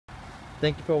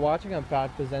Thank you for watching. I'm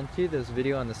proud to present to you this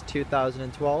video on this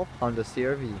 2012 Honda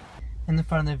CR-V. In the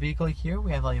front of the vehicle here,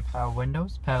 we have all your power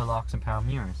windows, power locks, and power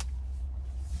mirrors.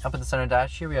 Up in the center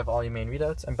dash here, we have all your main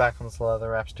readouts, and back on this leather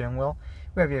wrapped steering wheel,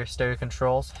 we have your stereo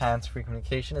controls, hands-free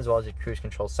communication, as well as your cruise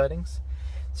control settings.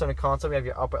 Center console, we have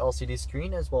your upper LCD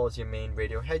screen, as well as your main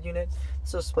radio head unit.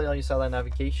 This will display all your satellite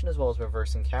navigation, as well as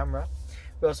reversing camera.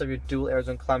 We also have your dual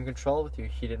airzone climate control with your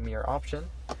heated mirror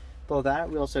option. Below that,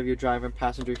 we also have your driver and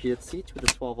passenger heated seats with a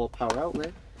 12-volt power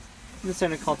outlet. In the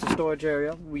center console storage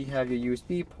area, we have your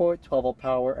USB port, 12-volt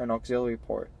power, and auxiliary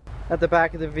port. At the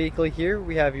back of the vehicle here,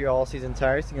 we have your all-season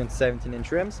tires on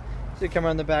 17-inch rims. So you come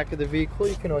around the back of the vehicle,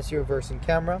 you can also see reversing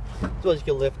camera, as well as you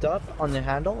can lift up on the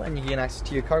handle and you gain access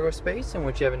to your cargo space, in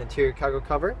which you have an interior cargo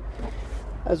cover,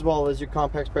 as well as your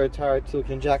compact spare tire tool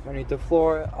can jack underneath the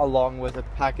floor, along with a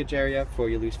package area for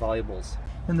your loose valuables.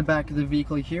 In the back of the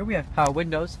vehicle here, we have power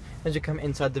windows. As you come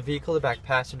inside the vehicle, the back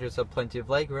passengers have plenty of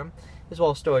legroom, as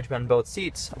well as storage on both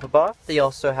seats. Up above, they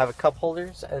also have a cup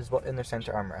holders as well in their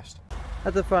center armrest.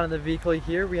 At the front of the vehicle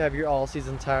here, we have your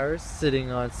all-season tires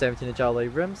sitting on 17-inch alloy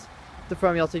rims. At the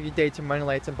front, we also have your daytime running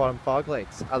lights and bottom fog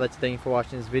lights. I'd like to thank you for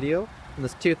watching this video on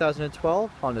this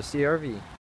 2012 Honda CR-V.